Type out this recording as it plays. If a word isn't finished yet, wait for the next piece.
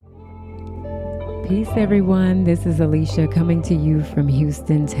Peace, everyone. This is Alicia coming to you from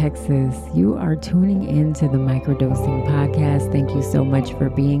Houston, Texas. You are tuning into the MicroDosing podcast. Thank you so much for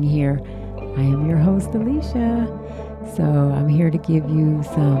being here. I am your host, Alicia. So I'm here to give you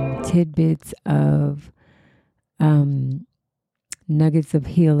some tidbits of nuggets of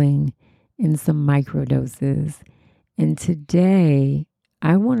healing in some microdoses. And today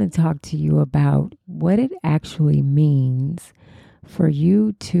I want to talk to you about what it actually means for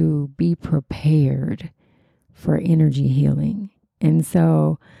you to be prepared for energy healing. And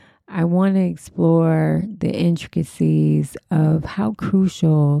so I want to explore the intricacies of how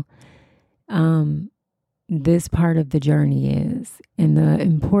crucial this part of the journey is and the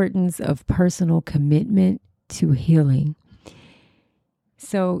importance of personal commitment to healing.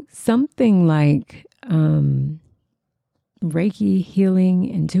 So something like Reiki, healing,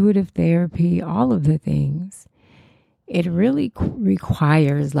 intuitive therapy, all of the things, it really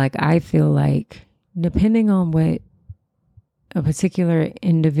requires, I feel like, depending on what a particular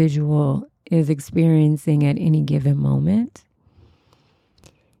individual is experiencing at any given moment,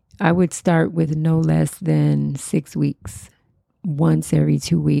 I would start with no less than 6 weeks. Once every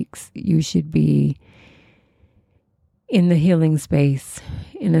 2 weeks, you should be in the healing space,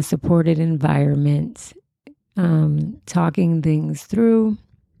 in a supported environment, talking things through,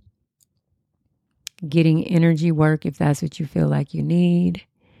 getting energy work if that's what you feel like you need,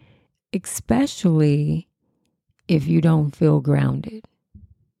 especially if you don't feel grounded,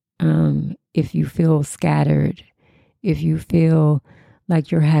 if you feel scattered, if you feel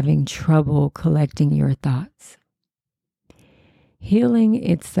like you're having trouble collecting your thoughts. Healing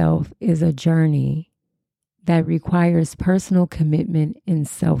itself is a journey that requires personal commitment and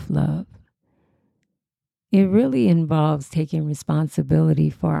self-love. It really involves taking responsibility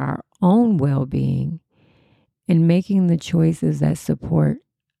for our own well-being and making the choices that support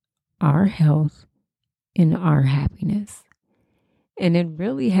our health and our happiness. And it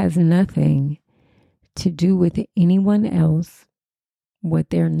really has nothing to do with anyone else, what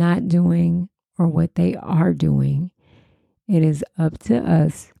they're not doing or what they are doing. It is up to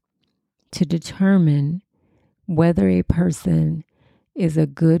us to determine whether a person is a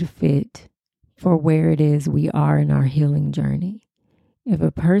good fit for where it is we are in our healing journey. If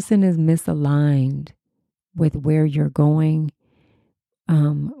a person is misaligned with where you're going,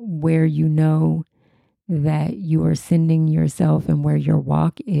 where you know that you are sending yourself and where your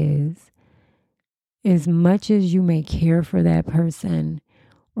walk is, as much as you may care for that person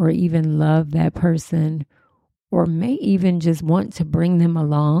or even love that person or may even just want to bring them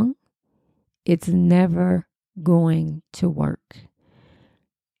along, it's never going to work.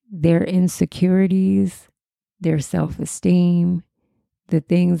 Their insecurities, their self-esteem, the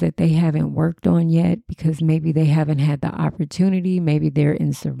things that they haven't worked on yet because maybe they haven't had the opportunity, maybe they're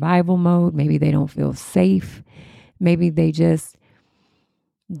in survival mode, maybe they don't feel safe, maybe they just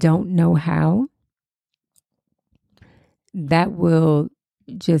don't know how. That will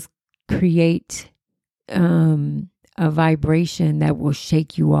just create a vibration that will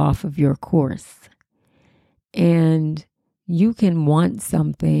shake you off of your course. And you can want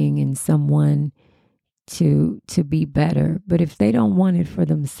something and someone to be better, but if they don't want it for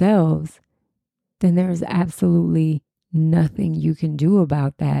themselves, then there's absolutely nothing you can do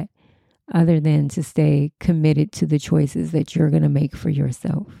about that other than to stay committed to the choices that you're going to make for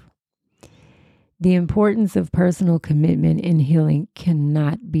yourself. The importance of personal commitment in healing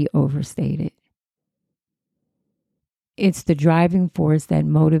cannot be overstated. It's the driving force that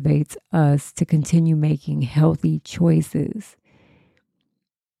motivates us to continue making healthy choices.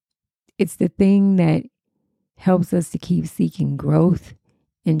 It's the thing that helps us to keep seeking growth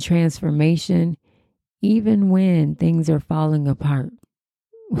and transformation, even when things are falling apart.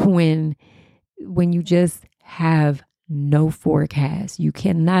 When you just have no forecast, you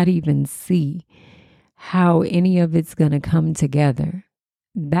cannot even see how any of it's going to come together.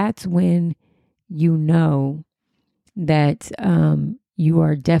 That's when you know that you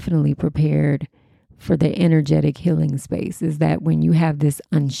are definitely prepared for the energetic healing space. Is that when you have this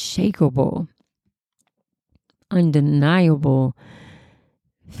unshakable, undeniable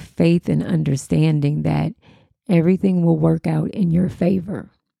faith and understanding that everything will work out in your favor.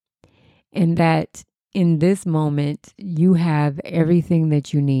 And that in this moment, you have everything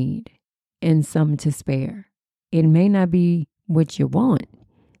that you need and some to spare. It may not be what you want,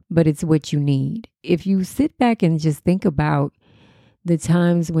 but it's what you need. If you sit back and just think about the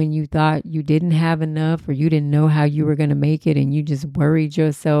times when you thought you didn't have enough or you didn't know how you were going to make it and you just worried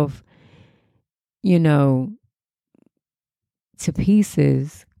yourself, to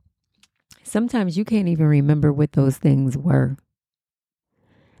pieces, sometimes you can't even remember what those things were.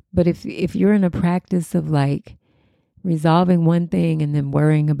 But if you're in a practice of like resolving one thing and then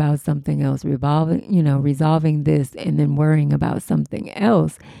worrying about something else, resolving this and then worrying about something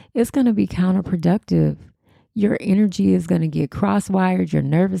else, it's going to be counterproductive. Your energy is going to get cross-wired. Your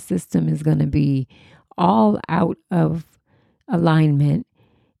nervous system is going to be all out of alignment,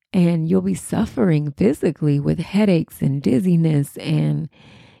 and you'll be suffering physically with headaches and dizziness and,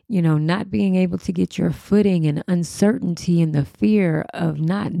 not being able to get your footing, and uncertainty and the fear of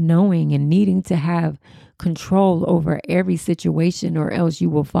not knowing and needing to have control over every situation, or else you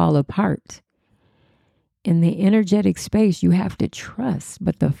will fall apart. In the energetic space, you have to trust,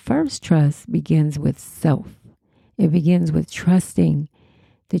 but the first trust begins with self. It begins with trusting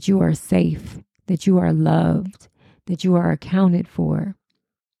that you are safe, that you are loved, that you are accounted for.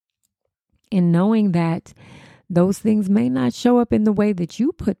 And knowing that those things may not show up in the way that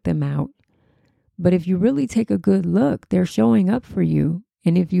you put them out, but if you really take a good look, they're showing up for you.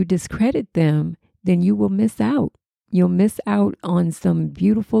 And if you discredit them, then you will miss out. You'll miss out on some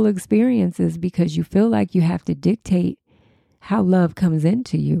beautiful experiences because you feel like you have to dictate how love comes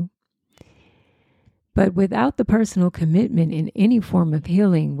into you. But without the personal commitment in any form of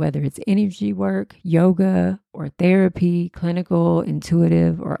healing, whether it's energy work, yoga, or therapy, clinical,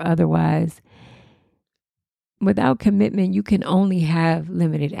 intuitive, or otherwise, without commitment, you can only have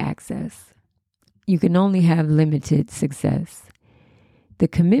limited access. You can only have limited success. The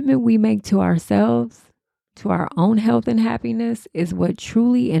commitment we make to ourselves, to our own health and happiness, is what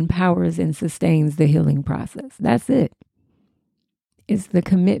truly empowers and sustains the healing process. That's it. It's the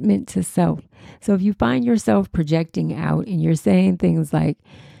commitment to self. So if you find yourself projecting out and you're saying things like,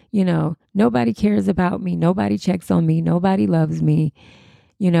 nobody cares about me, nobody checks on me, nobody loves me,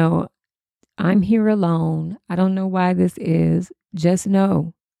 I'm here alone, I don't know why this is, just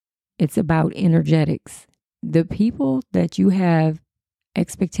know it's about energetics. The people that you have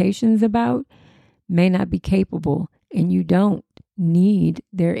expectations about may not be capable, and you don't need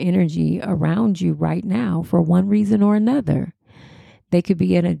their energy around you right now for one reason or another. They could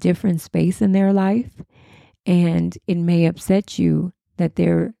be in a different space in their life, and it may upset you that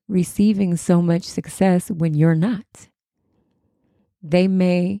they're receiving so much success when you're not. They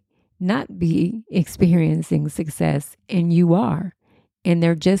may not be experiencing success and you are, and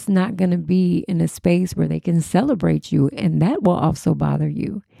they're just not going to be in a space where they can celebrate you, and that will also bother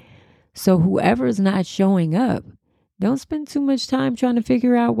you. So whoever's not showing up, don't spend too much time trying to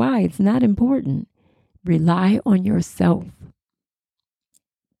figure out why. It's not important. Rely on yourself.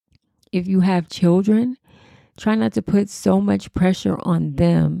 If you have children, try not to put so much pressure on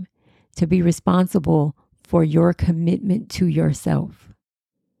them to be responsible for your commitment to yourself.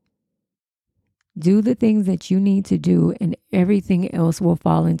 Do the things that you need to do, and everything else will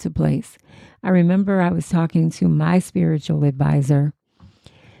fall into place. I remember I was talking to my spiritual advisor,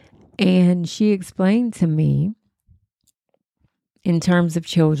 and she explained to me, in terms of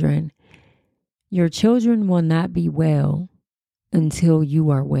children, your children will not be well until you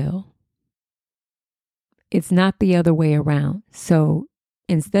are well. It's not the other way around. So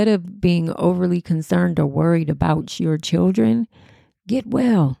instead of being overly concerned or worried about your children, get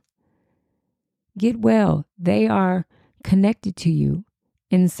well. Get well. They are connected to you.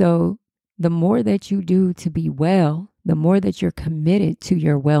 And so the more that you do to be well, the more that you're committed to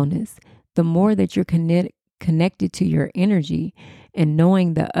your wellness, the more that you're connected to your energy and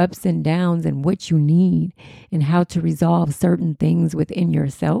knowing the ups and downs and what you need and how to resolve certain things within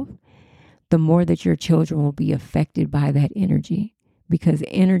yourself, the more that your children will be affected by that energy, because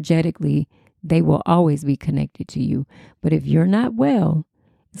energetically, they will always be connected to you. But if you're not well,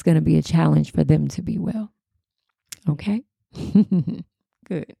 it's going to be a challenge for them to be well. Okay?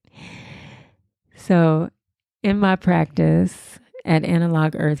 Good. So in my practice at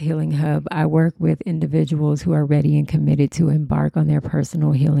Analog Earth Healing Hubb, I work with individuals who are ready and committed to embark on their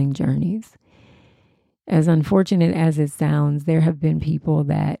personal healing journeys. As unfortunate as it sounds, there have been people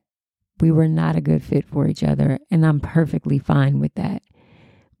that we were not a good fit for each other, and I'm perfectly fine with that.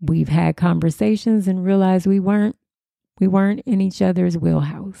 We've had conversations and realized we weren't in each other's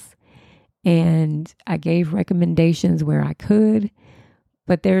wheelhouse. And I gave recommendations where I could,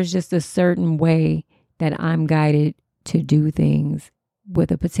 but there's just a certain way that I'm guided to do things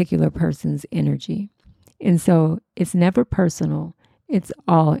with a particular person's energy. And so it's never personal. It's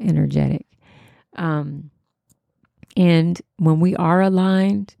all energetic. And when we are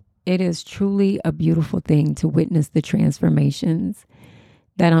aligned, it is truly a beautiful thing to witness the transformations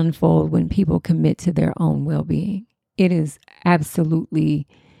that unfold when people commit to their own well-being. It is absolutely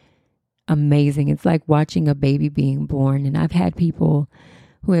amazing. It's like watching a baby being born. And I've had people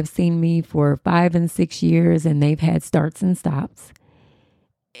who have seen me for 5 and 6 years, and they've had starts and stops.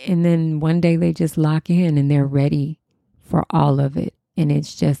 And then one day they just lock in and they're ready for all of it. And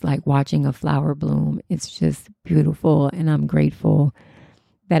it's just like watching a flower bloom. It's just beautiful. And I'm grateful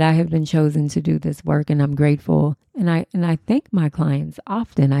that I have been chosen to do this work. And I'm grateful. And I thank my clients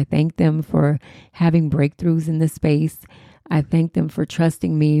often. I thank them for having breakthroughs in the space. I thank them for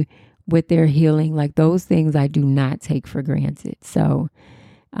trusting me with their healing. Like those things I do not take for granted. So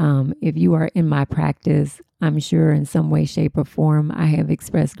if you are in my practice, I'm sure in some way, shape, or form, I have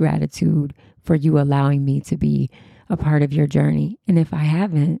expressed gratitude for you allowing me to be a part of your journey. And if I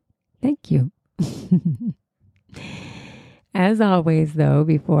haven't, thank you. As always, though,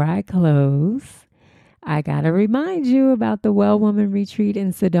 before I close, I got to remind you about the Well Woman Retreat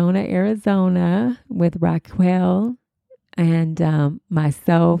in Sedona, Arizona with Raquel and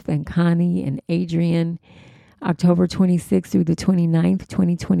myself and Connie and Adrian, October 26th through the 29th,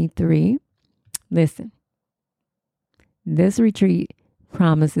 2023. Listen, this retreat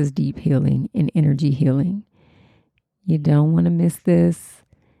promises deep healing and energy healing. You don't want to miss this.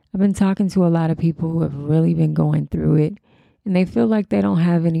 I've been talking to a lot of people who have really been going through it, and they feel like they don't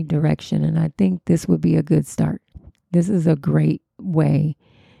have any direction. And I think this would be a good start. This is a great way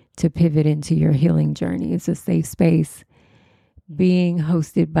to pivot into your healing journey. It's a safe space being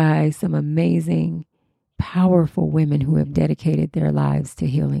hosted by some amazing, powerful women who have dedicated their lives to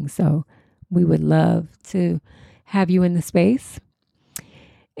healing. So we would love to have you in the space.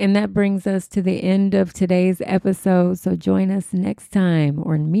 And that brings us to the end of today's episode. So join us next time,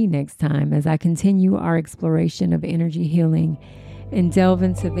 or me next time, as I continue our exploration of energy healing and delve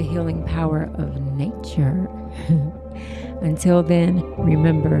into the healing power of nature. Until then,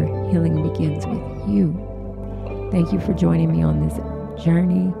 remember, healing begins with you. Thank you for joining me on this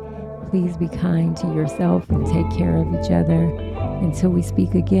journey. Please be kind to yourself and take care of each other. Until we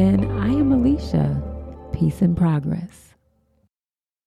speak again, I am Alicia. Peace and progress.